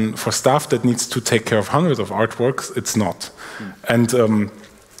 For staff that needs to take care of hundreds of artworks, it's not. And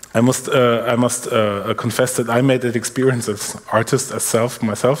I must confess that I made that experience as artist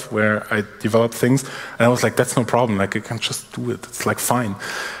myself, where I developed things, and I was like, that's no problem, like I can just do it, it's like fine.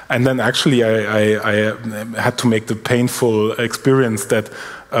 And then actually I had to make the painful experience that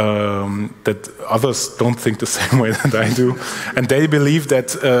that others don't think the same way that I do. And they believe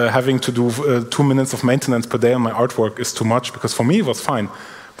that having to do 2 minutes of maintenance per day on my artwork is too much, because for me it was fine.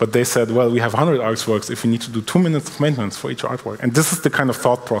 But they said, well, we have 100 artworks if you need to do 2 minutes of maintenance for each artwork. And this is the kind of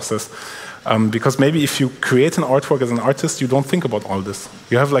thought process. Because maybe if you create an artwork as an artist, you don't think about all this.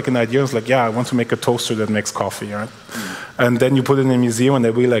 You have like an idea, it's like, yeah, I want to make a toaster that makes coffee, right? And then you put it in a museum and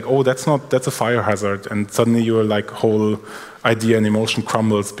they'll be like, oh, that's a fire hazard. And suddenly your like whole idea and emotion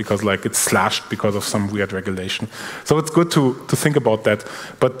crumbles because like it's slashed because of some weird regulation. So it's good to think about that.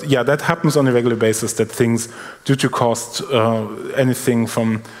 But yeah, that happens on a regular basis, that things due to cost, anything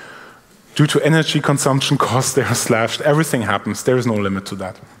from due to energy consumption costs, they are slashed. Everything happens. There is no limit to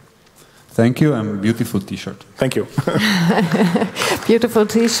that. Thank you, and beautiful T-shirt. Thank you. Beautiful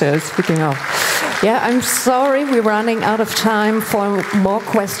T-shirt, speaking of. Yeah, I'm sorry we're running out of time for more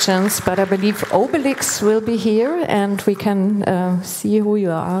questions, but I believe Obelix will be here and we can see who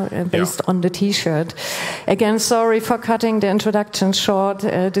you are based on the T-shirt. Again, sorry for cutting the introduction short.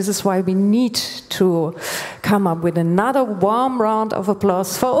 This is why we need to come up with another warm round of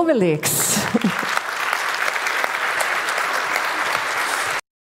applause for Obelix.